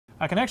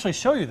I can actually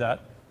show you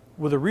that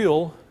with a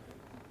real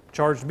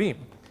charged beam.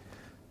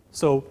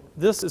 So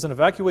this is an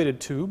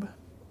evacuated tube,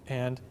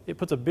 and it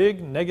puts a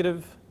big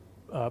negative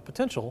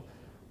potential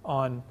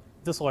on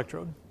this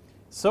electrode.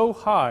 So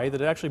high that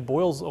it actually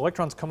boils,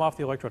 electrons come off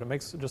the electrode. It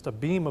makes just a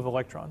beam of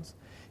electrons.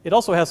 It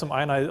also has some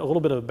a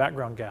little bit of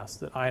background gas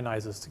that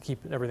ionizes to keep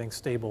everything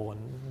stable and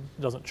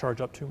doesn't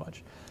charge up too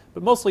much.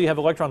 But mostly you have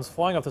electrons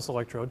flying off this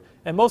electrode,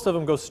 and most of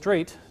them go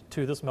straight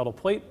to this metal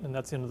plate, and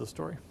that's the end of the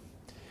story.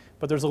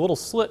 But there's a little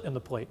slit in the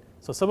plate,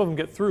 so some of them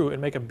get through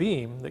and make a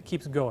beam that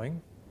keeps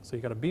going. So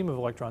you've got a beam of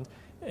electrons,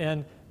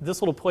 and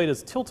this little plate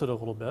is tilted a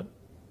little bit,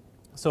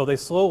 so they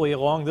slowly,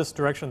 along this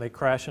direction, they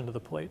crash into the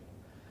plate.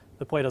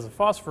 The plate has a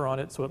phosphor on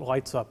it, so it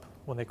lights up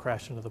when they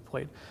crash into the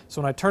plate.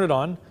 So when I turn it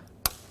on,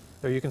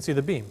 there you can see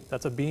the beam.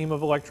 That's a beam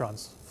of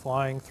electrons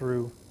flying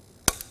through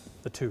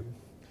the tube.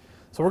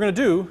 So what we're going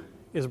to do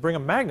is bring a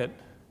magnet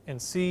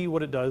and see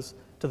what it does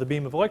to the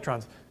beam of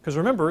electrons. Because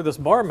remember, this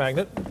bar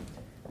magnet,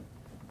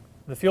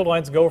 the field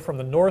lines go from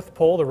the north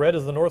pole, the red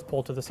is the north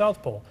pole, to the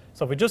south pole.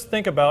 So if we just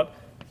think about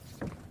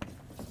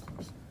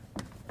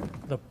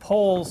the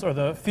poles, or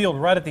the field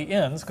right at the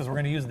ends, because we're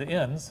going to use the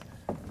ends,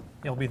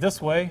 it'll be this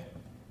way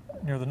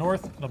near the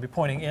north, it'll be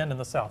pointing in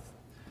the south.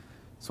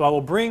 So I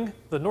will bring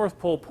the north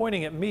pole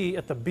pointing at me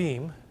at the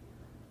beam,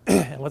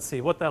 and let's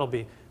see what that'll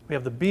be. We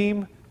have the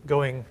beam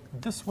going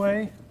this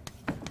way,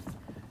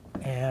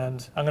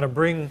 and I'm going to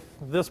bring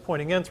this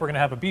pointing in, so we're going to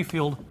have a B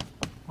field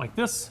like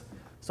this.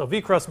 So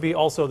V cross B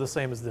also the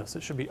same as this.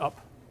 It should be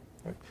up.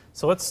 Right.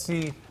 So let's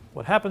see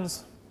what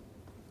happens.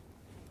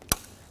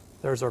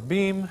 There's our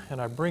beam, and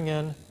I bring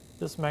in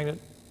this magnet.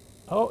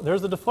 Oh,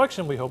 there's the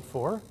deflection we hoped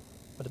for,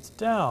 but it's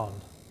down.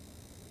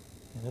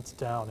 And it's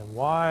down. And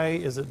why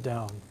is it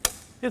down?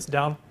 It's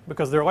down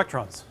because they're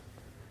electrons.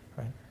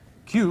 Right?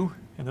 Q,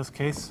 in this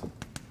case,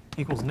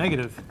 equals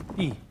negative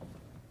E.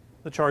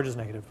 The charge is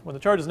negative. When the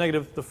charge is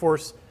negative, the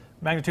force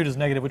magnitude is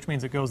negative, which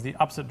means it goes the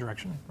opposite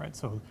direction. Right?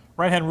 So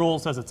right-hand rule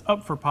says it's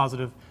up for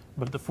positive,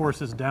 but the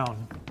force is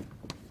down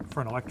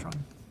for an electron.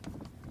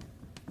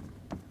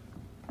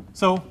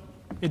 So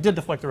it did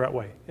deflect the right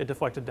way. It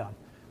deflected down.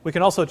 We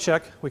can also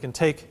check, we can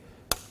take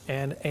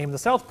and aim the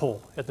south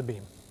pole at the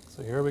beam.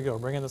 So here we go,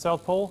 bring in the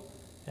south pole,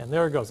 and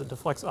there it goes, it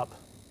deflects up.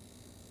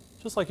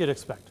 Just like you'd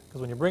expect,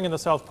 because when you bring in the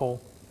south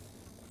pole,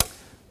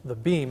 the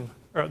beam,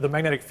 or the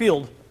magnetic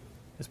field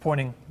is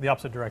pointing the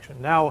opposite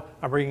direction. Now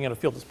I'm bringing in a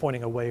field that's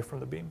pointing away from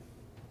the beam.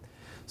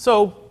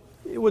 So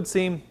it would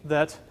seem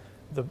that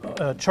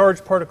the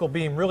charged particle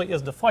beam really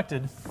is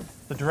deflected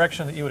the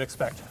direction that you would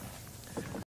expect.